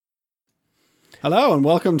Hello and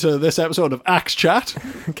welcome to this episode of Axe Chat.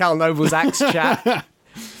 Cal Noble's Axe Chat.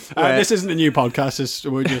 This isn't a new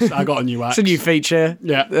podcast. I got a new axe. It's a new feature.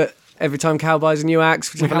 Yeah. Every time Cal buys a new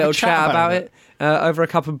axe, we have a little chat about it over a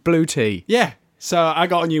cup of blue tea. Yeah. So I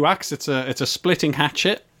got a new axe. It's a splitting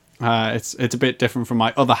hatchet. It's a bit different from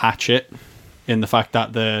my other hatchet in the fact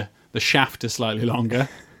that the shaft is slightly longer.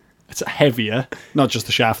 It's heavier, not just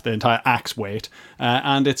the shaft, the entire axe weight,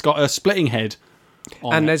 and it's got a splitting head.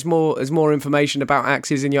 And there's more information about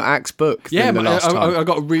axes in your axe book. Yeah, than but I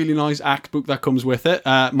got a really nice axe book that comes with it.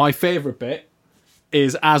 My favourite bit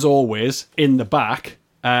is, as always, in the back.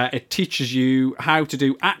 It teaches you how to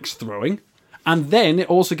do axe throwing, and then it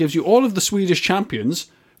also gives you all of the Swedish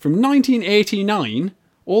champions from 1989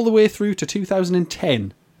 all the way through to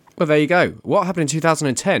 2010. Well, there you go. What happened in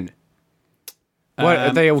 2010?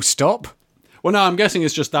 Did they all stop? Well, no, I'm guessing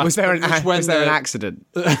it's just that. Was there an accident?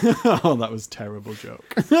 Oh, that was a terrible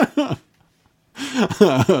joke. No,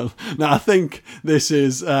 I think this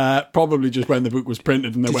is probably just when the book was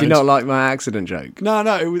printed. And Did you not like my accident joke? No,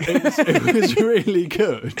 it was really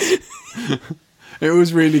good. It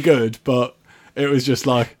was really good, but it was just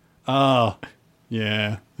like,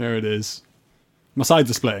 yeah, there it is. My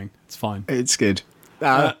sides are splitting. It's fine. It's good.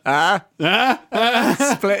 Splitting.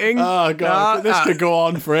 Oh, God. This could go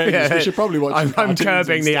on for ages. Yeah. We should probably watch I'm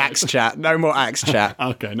curbing the axe chat. No more axe chat.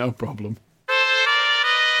 Okay, no problem.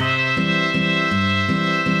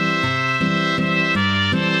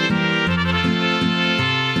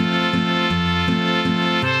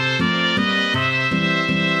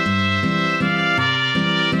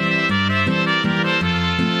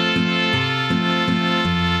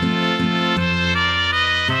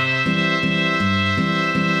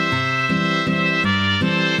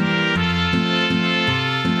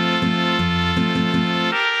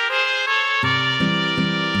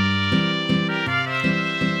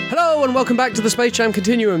 And welcome back to the Space Jam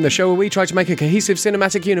Continuum, the show where we try to make a cohesive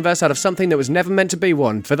cinematic universe out of something that was never meant to be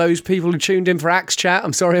one. For those people who tuned in for Axe Chat,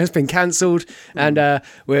 I'm sorry it's been cancelled, and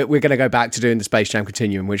we're going to go back to doing the Space Jam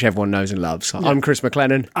Continuum, which everyone knows and loves. Yeah. I'm Chris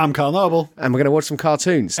McLennan. I'm Carl Noble. And we're going to watch some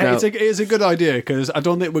cartoons. Now, it's a good idea, because I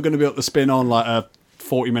don't think we're going to be able to spin on like a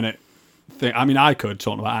 40-minute thing. I mean, I could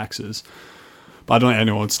talk about axes, but I don't think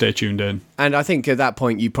anyone would stay tuned in. And I think at that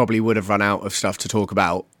point you probably would have run out of stuff to talk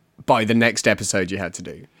about by the next episode you had to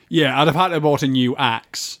do. Yeah, I'd have had to have bought a new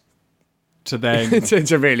axe to then...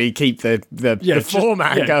 to really keep the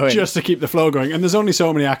format going. Just to keep the flow going. And there's only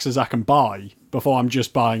so many axes I can buy before I'm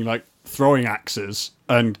just buying, like, throwing axes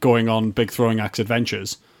and going on big throwing axe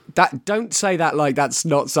adventures. Don't say that like that's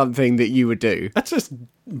not something that you would do. That's just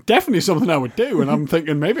definitely something I would do, and I'm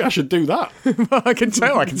thinking maybe I should do that. Well, I can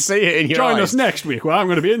tell. I can see it in your eyes. Join us next week where I'm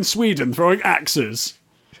going to be in Sweden throwing axes.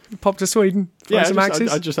 Pop to Sweden, throw some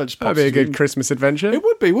axes. I just pop That'd be a good Christmas adventure. It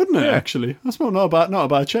would be, wouldn't it? Yeah. Actually, that's not a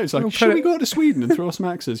bad show. It's like, should we go to Sweden and throw some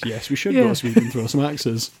axes? Yes, we should go to Sweden and throw some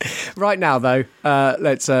axes. Right now, though,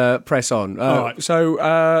 let's press on. All right.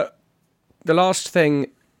 So the last thing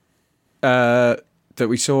that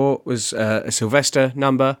we saw was a Sylvester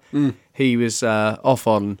number. He was off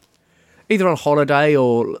on either on holiday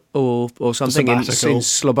or something in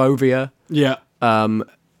Slobovia. Yeah.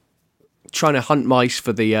 Trying to hunt mice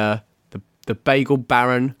for the Bagel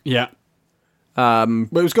Baron. Yeah. But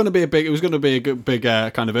it was going to be a big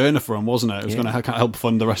kind of earner for him, wasn't it? It was going to help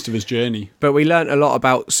fund the rest of his journey. But we learnt a lot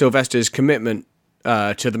about Sylvester's commitment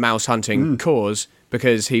to the mouse hunting cause,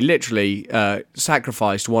 because he literally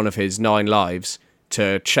sacrificed one of his 9 lives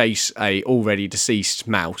to chase a already deceased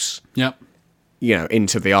mouse. Yep.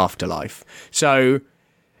 Into the afterlife. So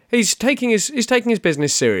he's taking his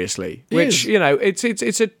business seriously, which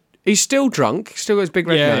he's still drunk, still got his big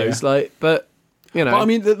red nose, but. But I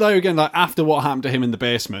mean, though, again, like after what happened to him in the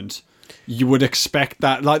basement, you would expect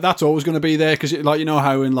that, like, that's always going to be there, because, like, you know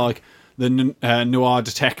how in like the noir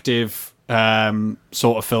detective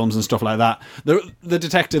sort of films and stuff like that, the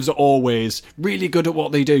detectives are always really good at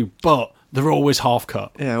what they do, but they're always half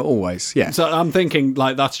cut. Yeah, always. Yeah. So I'm thinking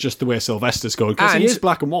like that's just the way Sylvester's going, because he is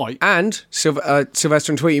black and white. And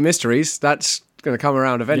Sylvester and Tweety Mysteries, that's going to come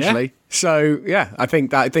around eventually. Yeah. So yeah, I think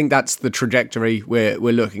that's the trajectory we're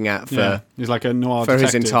looking at for. He's like a noir for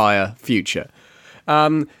detective. His entire future.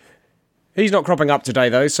 He's not cropping up today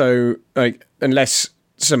though, so unless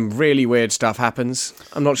some really weird stuff happens,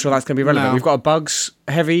 I'm not sure that's going to be relevant. No. We've got a Bugs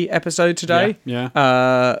heavy episode today.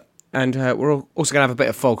 Yeah. And we're also going to have a bit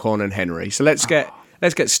of Foghorn and Henry. So let's get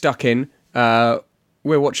stuck in. We're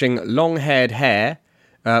watching Long Haired Hare,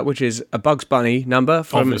 which is a Bugs Bunny number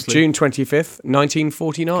from June 25th,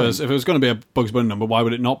 1949. Because if it was going to be a Bugs Bunny number, why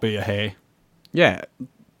would it not be a hare? Yeah,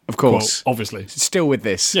 of course. Well, obviously. Still with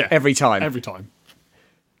this. Yeah. Every time. Every time.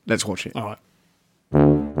 Let's watch it. All right.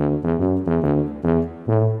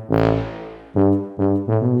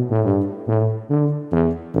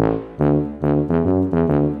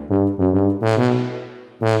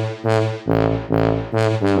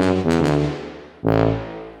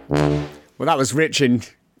 that was rich in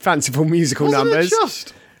fanciful musical numbers.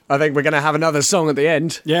 Just? I think we're going to have another song at the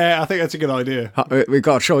end. Yeah, I think that's a good idea. We've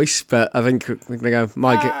got a choice, but I think we're going to go,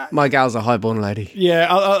 my gal's a highborn lady. Yeah,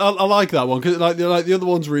 I like that one, because like the other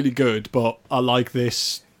one's really good, but I like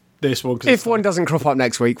this one. If one doesn't crop up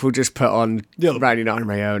next week, we'll just put on Rowdy Night and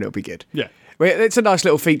Rio and it'll be good. Yeah. It's a nice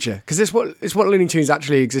little feature, because it's what Looney Tunes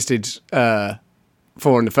actually existed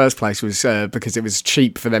for in the first place, was because it was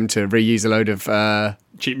cheap for them to reuse a load of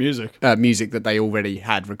cheap music that they already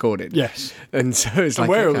had recorded. Yes. And so it's like,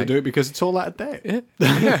 we're able to do it because it's all out of date.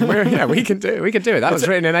 Yeah, we can do it. That was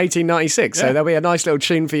written in 1896, so there'll be a nice little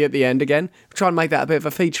tune for you at the end again. We'll try and make that a bit of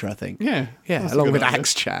a feature, I think. Yeah, along with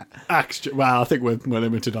Axe Chat. Well, I think we're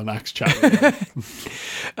limited on Axe Chat.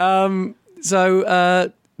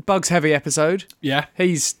 So Bug's heavy episode. Yeah.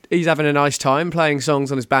 He's having a nice time playing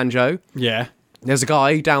songs on his banjo. Yeah. There's a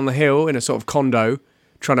guy down the hill in a sort of condo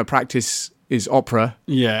trying to practice his opera.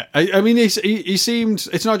 Yeah. I mean, he seemed...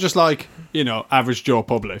 It's not just like, average Joe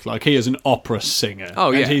public. Like, he is an opera singer. Oh,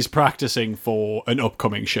 yeah. And he's practicing for an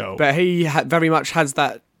upcoming show. But he very much has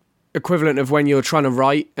that equivalent of when you're trying to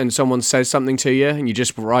write and someone says something to you and you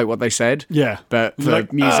just write what they said. Yeah. But for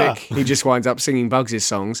music, he just winds up singing Bugs'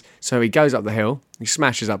 songs. So he goes up the hill, he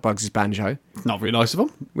smashes up Bugs' banjo. Not very nice of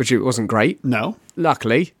him. Which it wasn't great. No.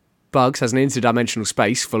 Luckily, Bugs has an interdimensional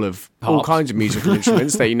space full of all kinds of musical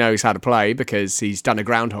instruments that he knows how to play because he's done a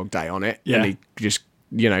Groundhog Day on it. Yeah. And he just,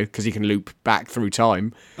 because he can loop back through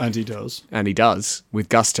time. And he does. And he does, with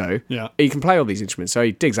gusto. Yeah. He can play all these instruments. So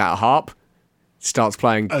he digs out a harp, starts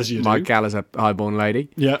playing As you My do. Gal is a Highborn Lady.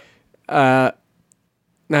 Yeah.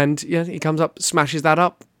 And he comes up, smashes that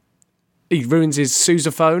up. He ruins his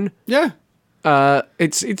sousaphone. Yeah.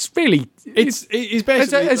 It's really... He's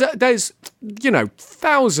basically... There's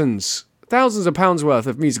thousands of pounds worth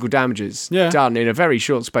of musical damages done in a very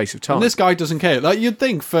short space of time. And this guy doesn't care. Like, you'd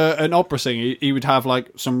think for an opera singer, he would have, like,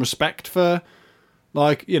 some respect for,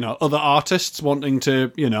 like, other artists wanting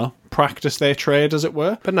to, practice their trade, as it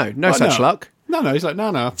were. But no such luck. No, he's like,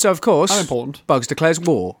 no. So, of course, I'm important. Bugs declares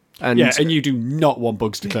war. And you do not want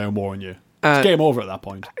Bugs declaring war on you. It's game over at that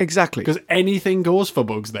point. Exactly. Because anything goes for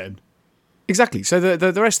Bugs then. Exactly. So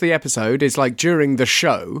the rest of the episode is, like, during the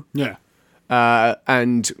show. Yeah.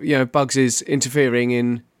 And Bugs is interfering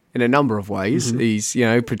in a number of ways.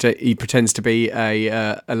 Mm-hmm. He pretends to be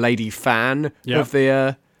a lady fan of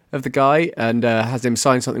the guy and has him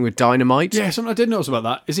sign something with dynamite. Yeah, something I did notice about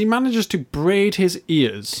that is he manages to braid his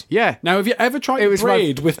ears. Yeah. Now, have you ever tried to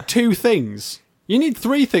braid with two things? You need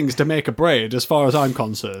three things to make a braid, as far as I'm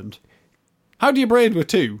concerned. How do you braid with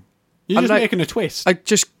two? You're just making a twist.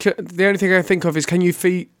 The only thing I think of is can you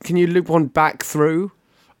loop one back through?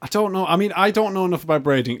 I don't know. I mean, I don't know enough about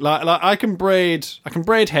braiding. Like I can braid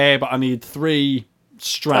hair, but I need three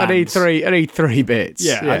strands. I need three bits.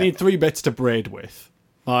 Yeah, I need 3 bits to braid with.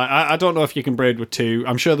 I don't know if you can braid with 2.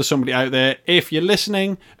 I'm sure there's somebody out there. If you're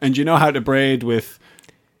listening and you know how to braid with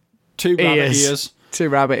 2 rabbit ears. 2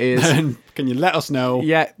 rabbit ears. Then can you let us know?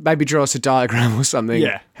 Yeah, maybe draw us a diagram or something.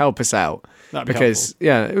 Yeah. Help us out. That'd be because,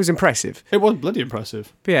 helpful. It was impressive. It was bloody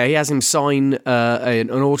impressive. But yeah, he has him sign an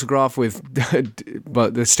autograph with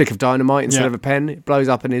the stick of dynamite instead of a pen. It blows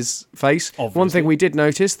up in his face. Obviously. One thing we did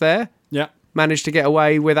notice there. Yeah. Managed to get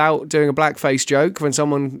away without doing a blackface joke when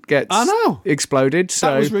someone gets exploded. So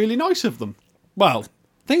that was really nice of them. Well,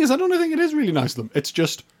 thing is, I don't think it is really nice of them. It's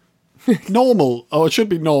just normal, or it should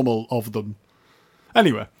be normal of them.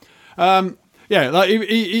 Anyway, like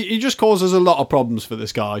he just causes a lot of problems for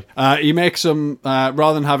this guy. He makes him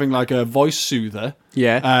rather than having like a voice soother.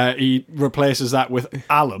 Yeah. He replaces that with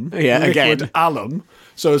alum. Yeah, liquid again. alum.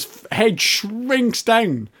 So his head shrinks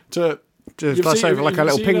down to just flush over like a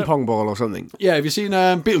little ping pong ball or something. Yeah. Have you seen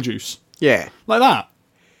Beetlejuice? Yeah. Like that.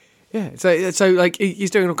 Yeah, so like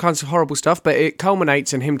he's doing all kinds of horrible stuff, but it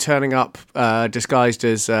culminates in him turning up disguised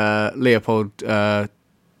as Leopold.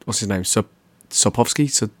 What's his name?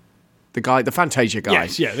 Sopovsky. The guy, the Fantasia guy.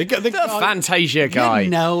 Yes, yeah, the Fantasia guy.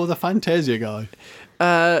 The Fantasia guy.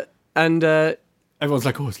 And everyone's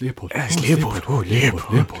like, "Oh, it's Leopold. It's Leopold. Oh,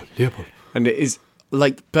 Leopold. And it is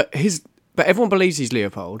like, but everyone believes he's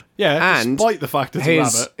Leopold. Yeah, and despite the fact it's a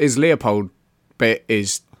rabbit. His Leopold bit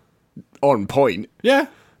is on point. Yeah.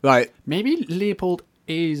 Like, maybe Leopold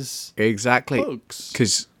is exactly Bugs.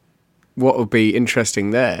 Because what would be interesting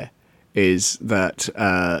there is that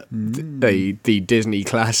the Disney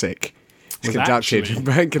classic is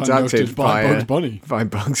conducted by Bugs Bunny. By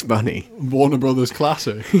Bugs Bunny, Warner Brothers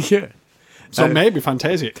classic. Yeah. So maybe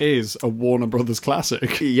Fantasia is a Warner Brothers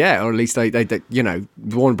classic. Yeah, or at least they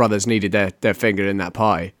Warner Brothers needed their finger in that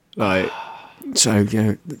pie. Like, so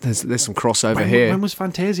there's some crossover here. When was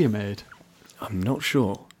Fantasia made? I'm not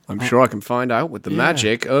sure. I'm sure I can find out with the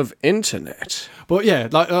magic of internet. But yeah,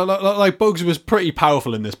 like Bugs was pretty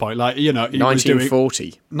powerful in this point. Like, he 1940.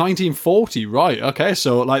 was doing 1940, right? Okay,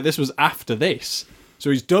 so like this was after this. So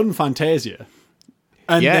he's done Fantasia,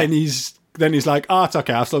 and then he's like, it's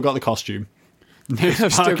okay. I've still got the costume.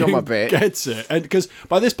 I've still got my bit. Gets it, and because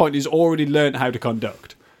by this point he's already learned how to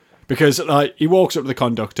conduct. Because like he walks up to the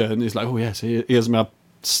conductor and he's like, "Oh yes, here's my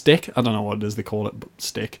stick. I don't know what it is they call it, but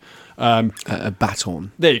stick. A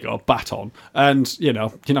baton. There you go, baton. And you're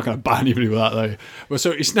not going to bat anybody with that, though. Well,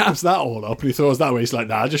 so he snaps that all up and he throws that away. He's like,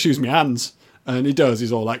 "Nah, just use my hands." And he does.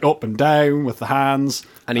 He's all like up and down with the hands.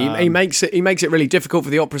 And he makes it really difficult for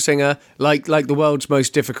the opera singer, like the world's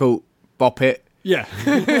most difficult bop it. Yeah.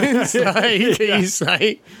 He's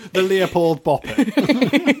like the Leopold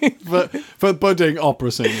Boppet for budding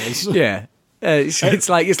opera singers. Yeah. It's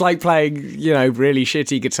like playing, really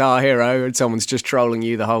shitty Guitar Hero and someone's just trolling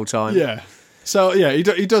you the whole time. Yeah. So, yeah,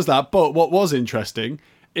 he does that. But what was interesting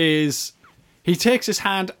is he takes his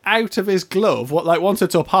hand out of his glove, once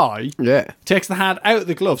it's up high. Yeah. Takes the hand out of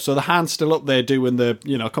the glove, so the hand's still up there doing the,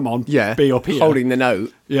 come on, be up here. Holding the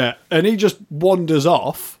note. Yeah. And he just wanders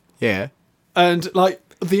off. Yeah. And,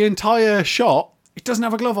 the entire shot, he doesn't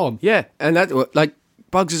have a glove on. Yeah. And that,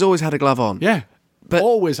 Bugs has always had a glove on. Yeah. But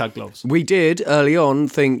always had gloves. We did early on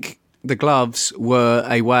think the gloves were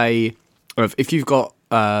a way of, if you've got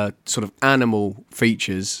sort of animal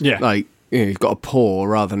features, you've got a paw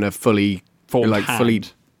rather than a fully formed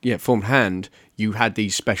hand. Formed hand. You had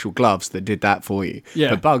these special gloves that did that for you.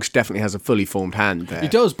 Yeah. But Bugs definitely has a fully formed hand there. He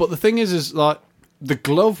does, but the thing is the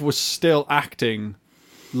glove was still acting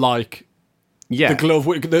like the glove.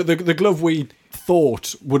 The glove we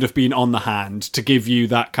thought would have been on the hand to give you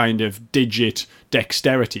that kind of digit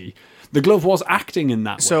dexterity. The glove was acting in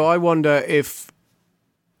that way. So I wonder if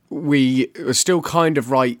we are still kind of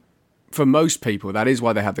right for most people. That is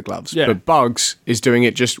why they have the gloves. Yeah. But Bugs is doing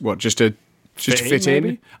it just to fit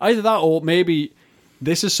in. Either that, or maybe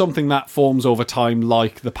this is something that forms over time,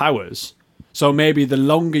 like the powers. So maybe the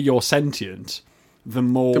longer you're sentient, the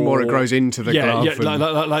more it grows into the glove. Yeah,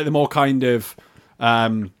 like the more kind of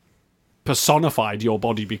personified your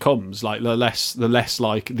body becomes. Like the less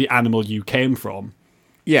like the animal you came from.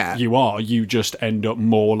 Yeah, you just end up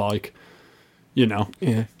more like,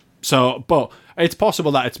 Yeah. So, but it's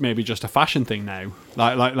possible that it's maybe just a fashion thing now.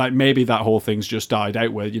 Like maybe that whole thing's just died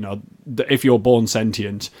out. Where if you're born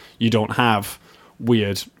sentient, you don't have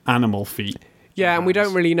weird animal feet. Yeah, and we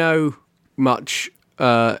don't really know much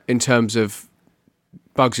in terms of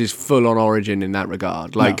Bugs' full-on origin in that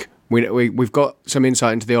regard. Like we've got some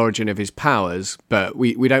insight into the origin of his powers, but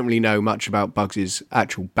we don't really know much about Bugs'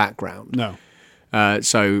 actual background. No.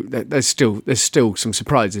 So there's still some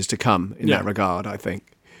surprises to come in that regard, I think.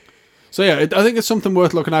 So yeah, I think it's something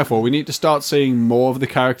worth looking out for. We need to start seeing more of the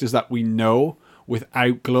characters that we know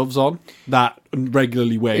without gloves on that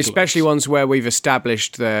regularly wear gloves. Especially ones where we've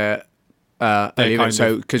established their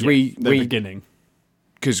because we beginning.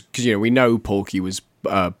 Because we know Porky was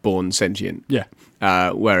born sentient. Yeah.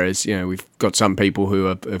 Whereas we've got some people who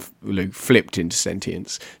have flipped into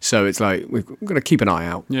sentience. So it's like we've got to keep an eye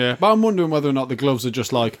out. Yeah, but I'm wondering whether or not the gloves are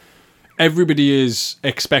just like everybody is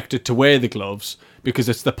expected to wear the gloves because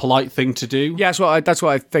it's the polite thing to do. Yeah, that's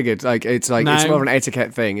what I figured. Like it's more of an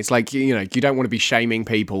etiquette thing. It's like you don't want to be shaming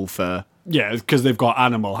people for. Yeah, because they've got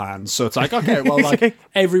animal hands. So it's like, okay, well, like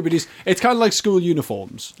everybody's. It's kind of like school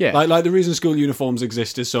uniforms. Yeah. Like the reason school uniforms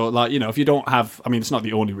exist is so, like, if you don't have. I mean, it's not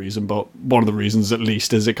the only reason, but one of the reasons at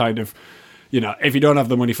least is it kind of, if you don't have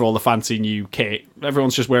the money for all the fancy new kit,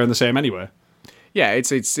 everyone's just wearing the same anyway. Yeah, it's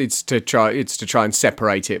to try and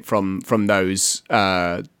separate it from those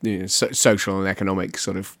social and economic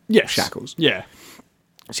sort of shackles. Yeah.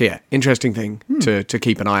 So yeah, interesting thing to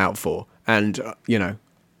keep an eye out for, and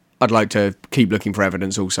I'd like to keep looking for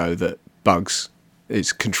evidence also that Bugs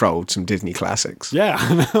is controlled some Disney classics. Yeah,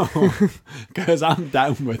 I know, because I'm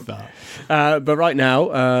down with that. But right now,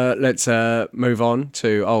 let's move on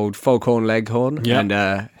to old Foghorn Leghorn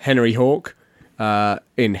and Henry Hawk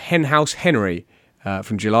in Henhouse Henry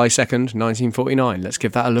from July 2nd, 1949. Let's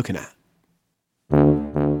give that a looking at.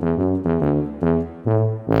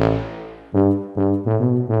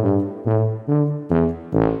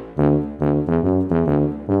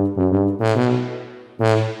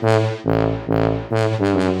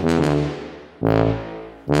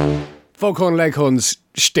 Foghorn Leghorn's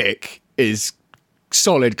shtick is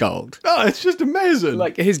solid gold. Oh, it's just amazing.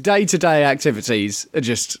 Like, his day-to-day activities are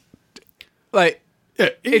just, like,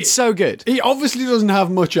 it's so good. He obviously doesn't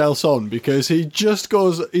have much else on because he just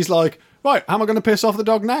goes, he's like, right, how am I going to piss off the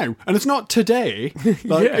dog now? And it's not today.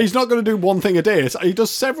 Like, he's not going to do one thing a day. He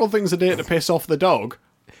does several things a day to piss off the dog.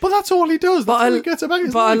 But that's all he does. That's all he gets about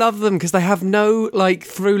his But I life. love them because they have no like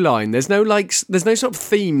through line. There's no sort of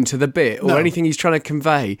theme to the bit or anything he's trying to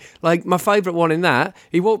convey. Like my favourite one in that,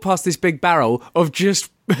 he walked past this big barrel of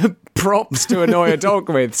just props to annoy a dog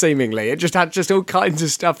with. Seemingly, it just had all kinds of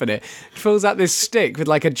stuff in it. Fills out this stick with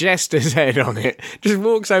like a jester's head on it. Just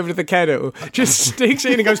walks over to the kettle, just sticks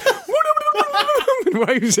it in and goes. And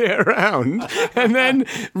waves it around and then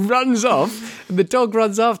runs off, and the dog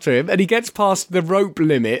runs after him and he gets past the rope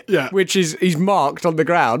limit, which is he's marked on the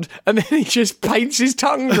ground, and then he just paints his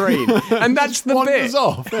tongue green and that's the bit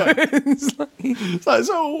off. Yeah. It's like,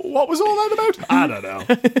 so what was all that about? I don't know.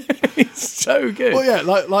 It's so good. Well, yeah,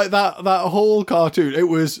 like that whole cartoon, it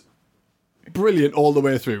was brilliant all the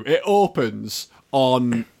way through. It opens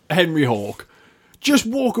on Henry Hawk just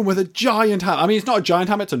walking with a giant hammer. I mean, it's not a giant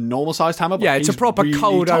hammer; it's a normal-sized hammer. But it's a proper really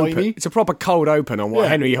cold tiny. open. It's a proper cold open on what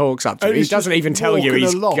Henry Hawk's up to. And He doesn't even tell you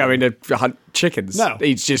he's going to hunt chickens. No,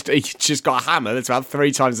 he's just got a hammer that's about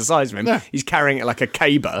 3 times the size of him. Yeah. He's carrying it like a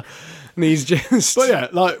caber, and he's just. But yeah,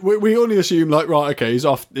 like we only assume, like, right, okay, he's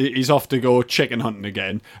off to go chicken hunting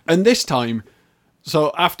again, and this time,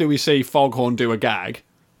 so after we see Foghorn do a gag.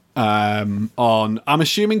 On, I'm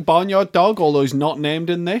assuming Barnyard Dog, although he's not named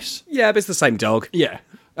in this. Yeah, but it's the same dog. Yeah.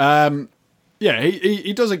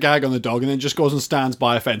 He does a gag on the dog and then just goes and stands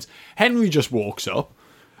by a fence. Henry just walks up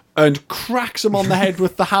and cracks him on the head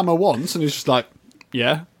with the hammer once, and he's just like,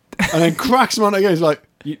 yeah. And then cracks him on it again. He's like,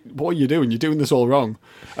 what are you doing? You're doing this all wrong.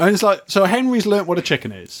 And it's like, so Henry's learnt what a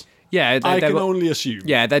chicken is. Yeah, I can only assume.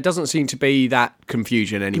 Yeah, there doesn't seem to be that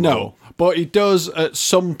confusion anymore. No, but he does at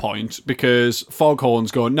some point, because Foghorn's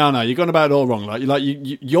going, no, you're going about it all wrong.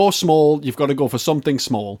 You're small. You've got to go for something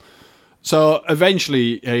small. So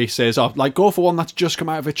eventually he says, go for one that's just come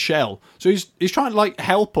out of its shell. So he's trying to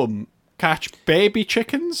help him catch baby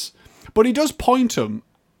chickens, but he does point him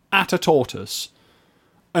at a tortoise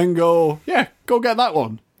and go, yeah, go get that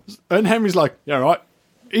one. And Henry's like, yeah, right.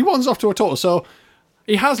 He wanders off to a tortoise. So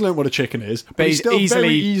he has learned what a chicken is, but he's still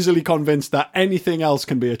very easily convinced that anything else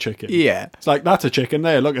can be a chicken. Yeah. It's like, that's a chicken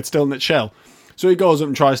there. Look, it's still in its shell. So he goes up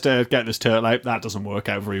and tries to get this turtle out. That doesn't work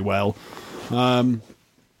out very well. And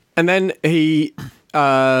then he,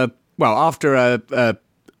 after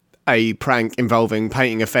a prank involving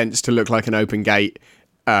painting a fence to look like an open gate,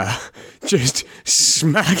 just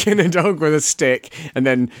smacking a dog with a stick and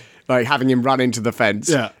then having him run into the fence.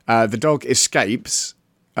 Yeah. The dog escapes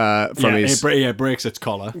from his breaks its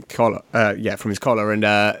collar. From his collar,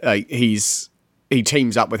 and he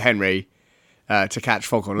teams up with Henry to catch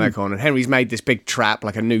Foghorn Leghorn, and Henry's made this big trap,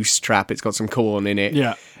 like a noose trap. It's got some corn in it.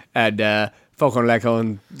 Yeah. And Foghorn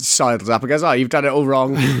Leghorn sidles up and goes, "Oh, you've done it all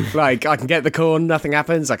wrong. I can get the corn, nothing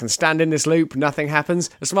happens. I can stand in this loop, nothing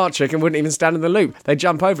happens. A smart chicken wouldn't even stand in the loop. They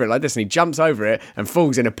jump over it like this," and he jumps over it and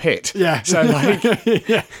falls in a pit. Yeah. So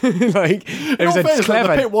it was a clever.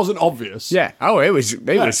 The pit wasn't obvious. Yeah. Oh, it was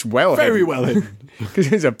well very hidden. well hidden. Because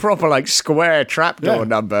it was a proper square trapdoor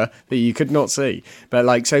number that you could not see.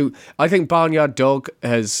 But so I think Barnyard Dog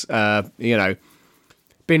has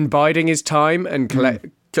been biding his time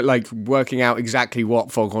and working out exactly what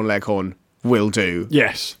Foghorn Leghorn will do.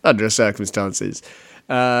 Yes. Under circumstances.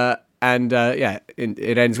 It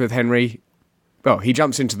ends with Henry. Well, he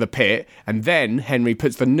jumps into the pit, and then Henry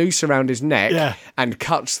puts the noose around his neck and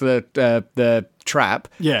cuts the trap.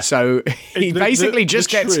 Yeah. So he basically just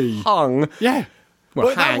gets hung. Yeah.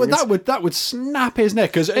 Well, that would snap his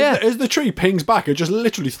neck, because as the tree pings back, it just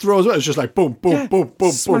literally throws it. It's just like boom, boom, boom,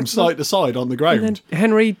 boom, boom, side to side on the ground. And then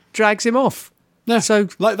Henry drags him off. Yeah. So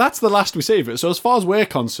that's the last we see of it. So as far as we're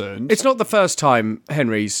concerned, it's not the first time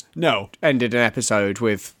Henry's ended an episode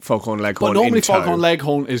with Foghorn Leghorn. But normally in tow. Foghorn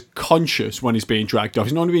Leghorn is conscious when he's being dragged off.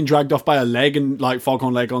 He's normally being dragged off by a leg, and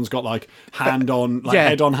Foghorn Leghorn's got hand on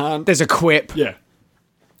head on hand. There's a quip. Yeah.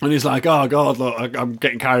 And he's like, oh God, look, I'm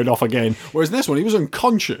getting carried off again. Whereas in this one, he was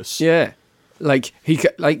unconscious. Yeah.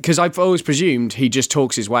 Because I've always presumed he just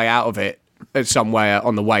talks his way out of it somewhere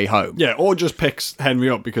on the way home. Yeah, or just picks Henry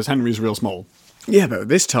up because Henry's real small. Yeah, but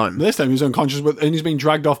this time he's unconscious, and he's being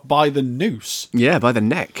dragged off by the noose. Yeah, by the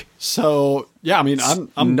neck. So, yeah, I mean,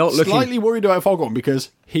 I'm not slightly worried about Foghorn because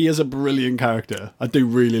he is a brilliant character. I do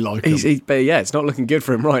really like him. But yeah, it's not looking good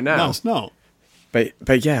for him right now. No, it's not.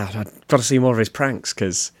 But yeah, I've got to see more of his pranks,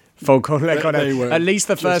 because Foghorn Leghorn, at least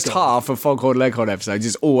the first half of Foghorn Leghorn episodes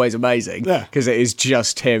is always amazing. Yeah. Because it is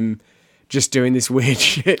just him just doing this weird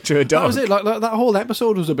shit to a dog. That was it. That whole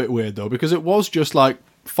episode was a bit weird, though, because it was just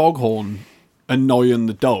Foghorn annoying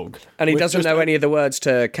the dog. And he doesn't know any of the words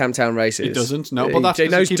to Camptown Races. He doesn't, no. But he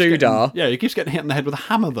knows Doodah. Yeah, he keeps getting hit in the head with a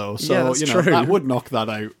hammer, though. So, that's true. that would knock that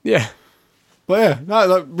out. Yeah. But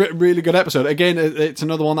yeah, really good episode. Again, it's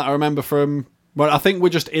another one that I remember from But I think we're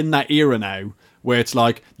just in that era now where it's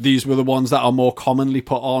like these were the ones that are more commonly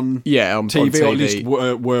put on on TV, TV. or at least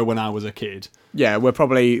were when I was a kid. Yeah, we're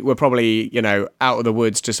probably out of the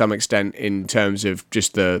woods to some extent in terms of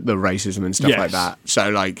just the racism and stuff like that. So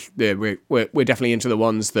like we're definitely into the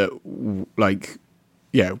ones that like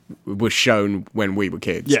were shown when we were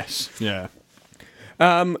kids. Yes. Yeah.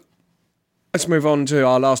 Let's move on to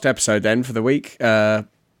our last episode then for the week,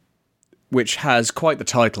 which has quite the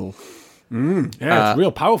title. Yeah, it's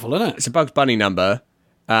real powerful, isn't it? It's a Bugs Bunny number.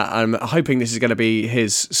 I'm hoping this is going to be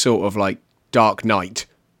his sort of like Dark Knight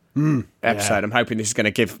episode. Yeah. I'm hoping this is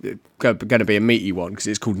going to be a meaty one because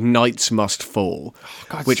it's called Nights Must Fall,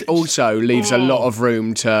 which also leaves a lot of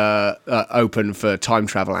room to open for time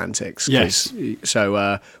travel antics. Yes.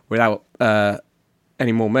 So without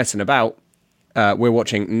any more messing about, we're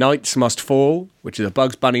watching Nights Must Fall, which is a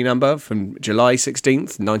Bugs Bunny number from July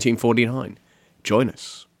 16th, 1949. Join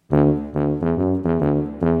us.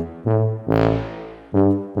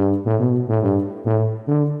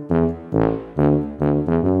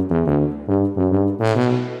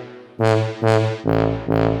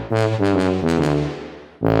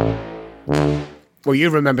 Well, you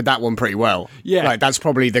remembered that one pretty well. Yeah. Like, that's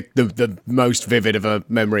probably the most vivid of a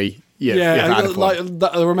memory you've had of one.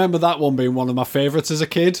 I remember that one being one of my favourites as a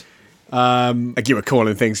kid. Like you were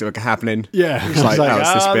calling things that were happening. Yeah. It's like, oh,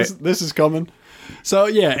 it's this bit. This is coming. So,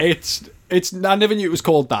 yeah, it's. I never knew it was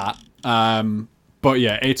called that. But,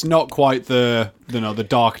 yeah, it's not quite the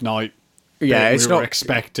Dark Knight. Yeah, it's we were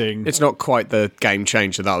expecting. It's not quite the game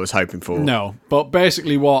changer that I was hoping for. No, but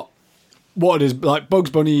basically what it is, like, Bugs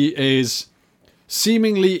Bunny is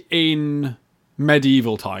seemingly in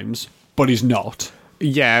medieval times, but he's not.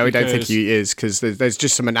 Yeah, I don't think he is, because there's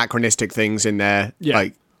just some anachronistic things in there. Yeah.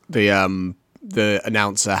 Like the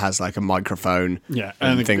announcer has like a microphone. Yeah,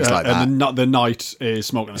 and things like that. And the knight is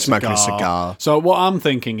smoking a cigar. So what I'm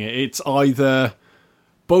thinking, it's either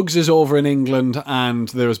Bugs is over in England and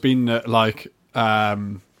there has been how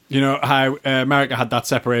America had that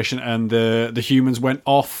separation and the humans went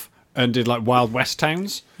off and did like Wild West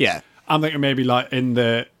towns. Yeah. I'm thinking maybe like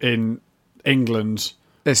in England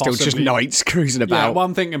there's still just knights cruising about. Yeah, well,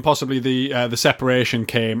 I'm thinking possibly the separation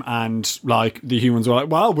came and like the humans were like,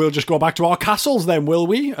 well, we'll just go back to our castles then, will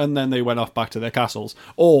we? And then they went off back to their castles.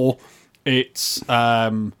 Or it's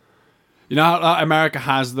how America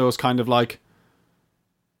has those kind of like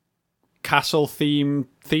castle theme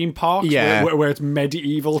parks, where it's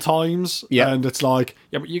medieval times, and it's like,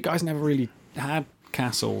 yeah, but you guys never really had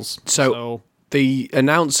castles, so the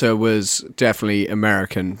announcer was definitely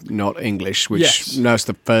American, not English, which that's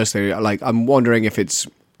the first thing. Like, I'm wondering if it's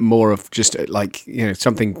more of just like,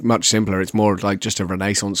 something much simpler. It's more like just a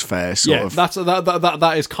Renaissance fair sort of.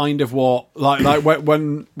 That is kind of what like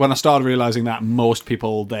when I started realizing that most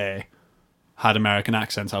people there had American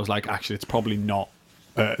accents, I was like, actually, it's probably not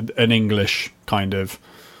an English kind of,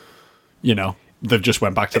 they've just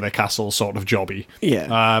went back to their castle sort of jobby.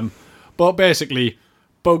 Yeah. But basically,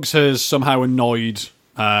 Bugs has somehow annoyed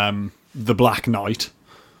the Black Knight.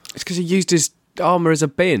 It's because he used his armour as a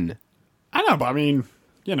bin. I know, but I mean,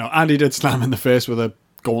 Andy did slam him in the face with a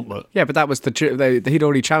gauntlet. Yeah, but that was he'd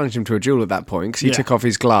already challenged him to a duel at that point because he took off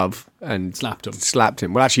his glove and slapped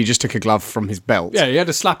him. Well, actually, he just took a glove from his belt. Yeah, he had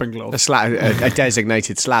a slapping glove. A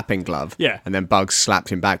designated slapping glove. Yeah. And then Bugs slapped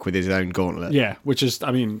him back with his own gauntlet. Yeah, which is,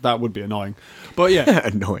 I mean, that would be annoying. But yeah.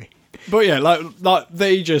 Annoying. But yeah, like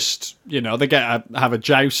they just, they have a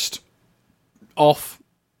joust off.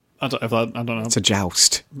 I don't know. It's a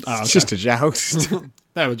joust. Oh, okay. It's just a joust.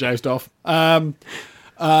 They have a joust off. Then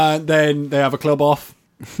they have a club off.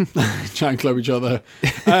 Try and club each other.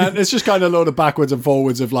 And it's just kind of a load of backwards and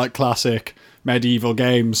forwards of like classic medieval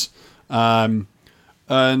games. And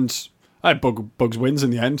Bugs wins in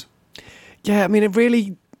the end. Yeah, I mean, it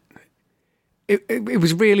really... It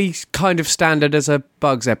was really kind of standard as a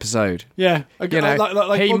Bugs episode. Yeah, like he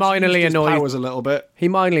minorly annoys powers a little bit. He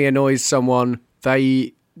minorly annoys someone.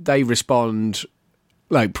 They respond,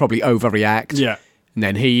 like probably overreact. Yeah, and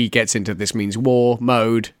then he gets into this means war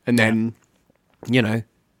mode, and then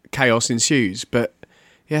chaos ensues. But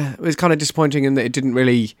yeah, it was kind of disappointing in that it didn't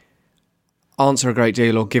really answer a great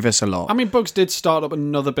deal or give us a lot. I mean, Bugs did start up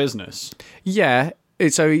another business. Yeah.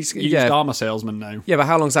 So he's armour salesman now. Yeah, but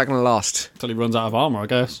how long's that going to last? Until he runs out of armour, I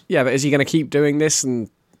guess. Yeah, but is he going to keep doing this? And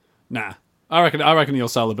nah, I reckon he'll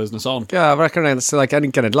sell the business on. Yeah, I reckon it's like only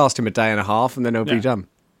going to last him a day and a half, and then it'll be done.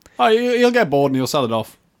 Oh, he'll get bored and he'll sell it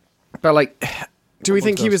off. But do we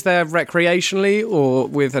think he was there recreationally or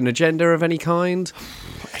with an agenda of any kind?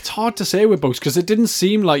 It's hard to say with Bugs because it didn't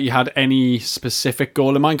seem like you had any specific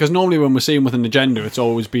goal in mind. Because normally when we're seeing with an agenda, it's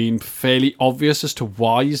always been fairly obvious as to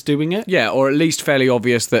why he's doing it. Yeah, or at least fairly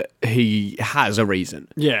obvious that he has a reason.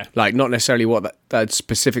 Yeah. Like, not necessarily what the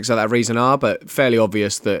specifics of that reason are, but fairly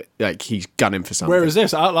obvious that like he's gunning for something. Whereas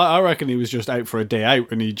this, I reckon he was just out for a day out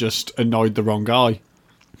and he just annoyed the wrong guy.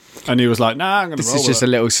 And he was like, nah, I'm going to roll This is just with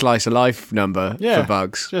a little slice of life number for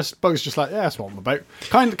Bugs. Bugs just like, yeah, that's what I'm about.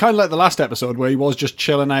 Kind of like the last episode where he was just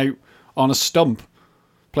chilling out on a stump,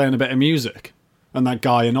 playing a bit of music, and that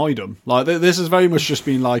guy annoyed him. Like, this has very much just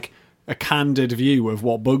been like a candid view of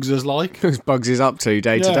what Bugs is like. Bugs is up to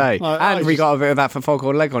day to day. Like, and we got a bit of that for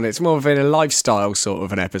Foghorn Leghorn. It's more of a lifestyle sort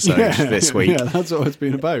of an episode this week. Yeah, that's what it's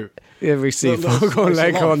been about. Yeah, we see Foghorn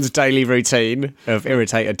Leghorn's daily routine of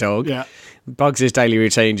irritate a dog. Yeah. Bugs' daily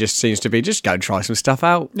routine just seems to be just go and try some stuff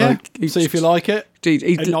out. Yeah, Like, see if you like it.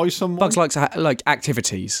 Annoy someone. Bugs likes like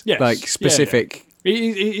activities, Yes. like specific. Yeah.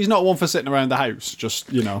 He's not one for sitting around the house, just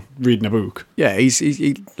reading a book. Yeah,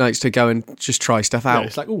 he likes to go and just try stuff out. Yeah,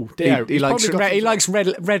 it's like, oh, day out. He likes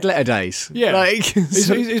red letter days. Yeah, like,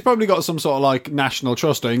 he's probably got some sort of like National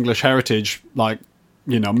Trust or English Heritage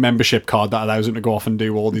membership card that allows him to go off and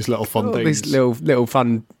do all these little fun things. These little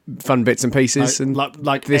fun bits and pieces.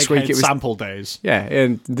 Like this week it was sample days. Yeah,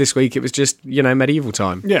 and this week it was just medieval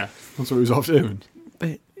time. Yeah, that's what he was off doing.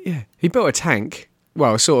 But yeah, he built a tank.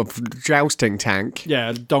 Well, a sort of jousting tank.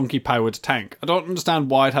 Yeah, a donkey-powered tank. I don't understand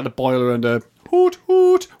why it had a boiler and a hoot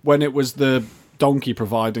hoot when it was the donkey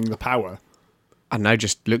providing the power. I know,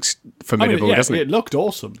 just looks formidable, doesn't it? It looked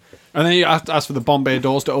awesome. And then he asked for the Bombay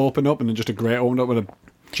doors to open up, and then just a grate opened up with a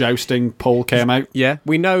jousting pole came out. Yeah,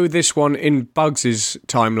 we know this one in Bugs'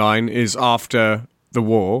 timeline is after the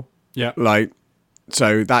war. Yeah.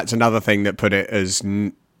 So that's another thing that put it as,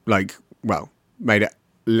 made it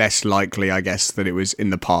less likely, I guess, that it was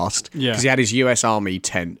in the past. Yeah. Because he had his US Army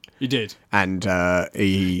tent. He did. And Yeah,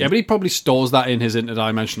 but he probably stores that in his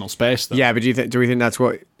interdimensional space, though. Yeah, but do we think that's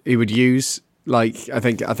what he would use? Like, I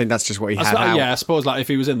think that's just what he had out. Yeah, I suppose if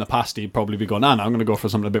he was in the past, he'd probably be going, no, I'm going to go for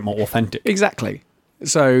something a bit more authentic. Exactly.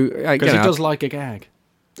 So, because he does like a gag.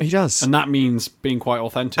 He does. And that means being quite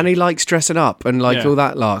authentic. And he likes dressing up and all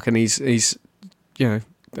that lark. And he's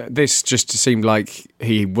this just seemed like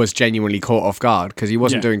he was genuinely caught off guard because he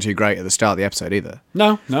wasn't doing too great at the start of the episode either.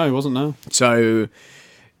 No, he wasn't, no. So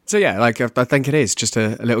yeah, I think it is just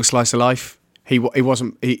a little slice of life. He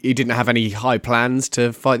didn't have any high plans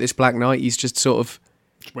to fight this Black Knight. He's just sort of,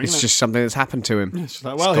 it's just something that's happened to him. It's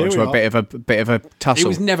like, well, here we are. A bit of a tussle. He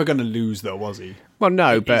was never going to lose, though, was he? Well,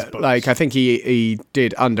 no, but I think he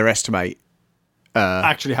did underestimate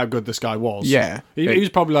actually how good this guy was. Yeah, he was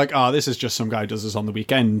probably like, this is just some guy who does this on the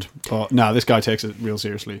weekend. But no, this guy takes it real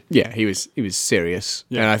seriously. Yeah, he was serious.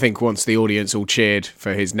 Yeah. And I think once the audience all cheered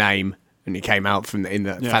for his name and he came out in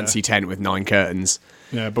the fancy tent with 9 curtains.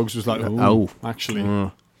 Yeah, Bugs was like, actually,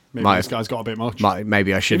 maybe this guy's got a bit much.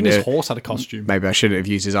 Maybe I shouldn't. Even his horse had a costume. Maybe I shouldn't have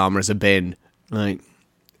used his armour as a bin.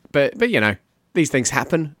 But these things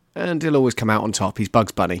happen, and he'll always come out on top. He's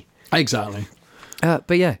Bugs Bunny. Exactly.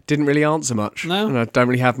 But yeah, didn't really answer much. No. And I don't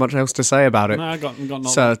really have much else to say about it. No, I got nothing.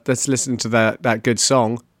 So let's listen to that good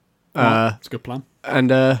song. It's a good plan.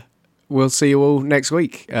 And we'll see you all next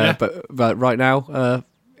week. Yeah. But right now,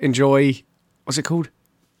 enjoy. What's it called?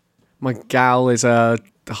 My gal is a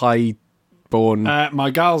highborn. My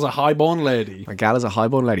gal's a highborn lady. My gal is a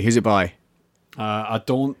highborn lady. Who's it by? I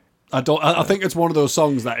think it's one of those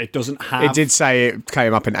songs that it doesn't have. It did say it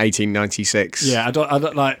came up in 1896. Yeah, I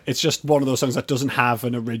don't like. It's just one of those songs that doesn't have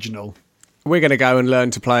an original. We're going to go and learn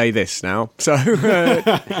to play this now. So,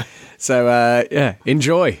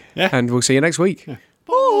 enjoy. Yeah. And we'll see you next week. Yeah.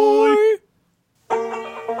 Bye.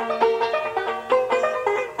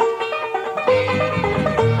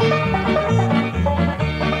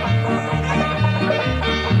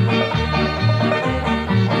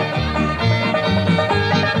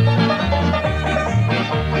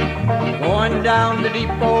 Down the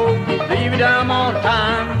depot, leave it down on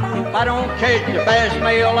time. If I don't catch the fast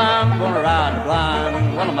mail, I'm gonna ride the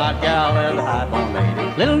blind. Well, my gal is a high-born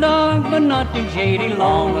lady, little dog, but not too shady.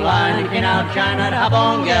 Long the line, you can outshine that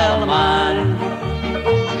high-born gal of mine.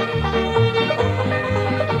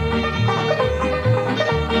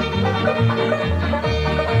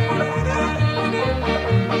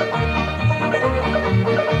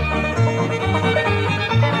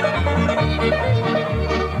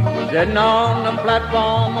 Sitting on the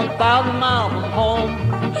platform 1,000 miles from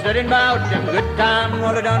home, sitting about them good times,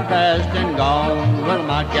 well, they done passed and gone. Well,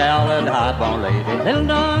 my gal is a high-born lady, little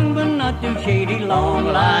dog, but not too shady. Long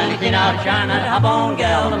the line, you can outshine that high-born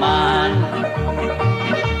gal of mine.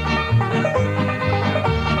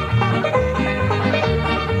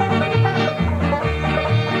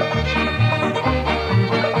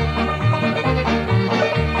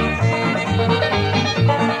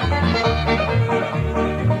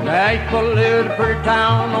 Nashville is a pretty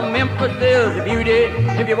town, oh, Memphis is a beauty.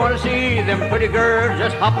 If you want to see them pretty girls,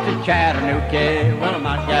 just hop to Chattanooga. Well,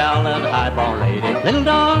 my gal is a highborn lady, little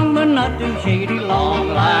dog but not too shady. Long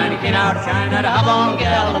line, you can't outshine that highborn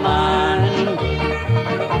gal of mine.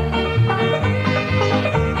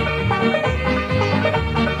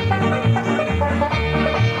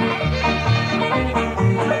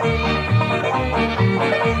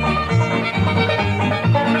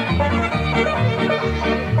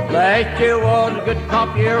 Last year was a good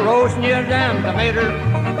crop year, roasting ears and tomatoes.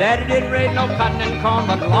 Daddy didn't raise no cotton and corn,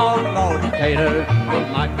 but Lord, potatoes.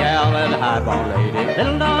 Was my gal and a highborn lady,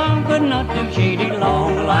 little dog but not too shady.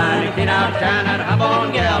 Long line, you can't outshine that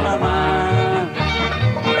highborn gal of mine.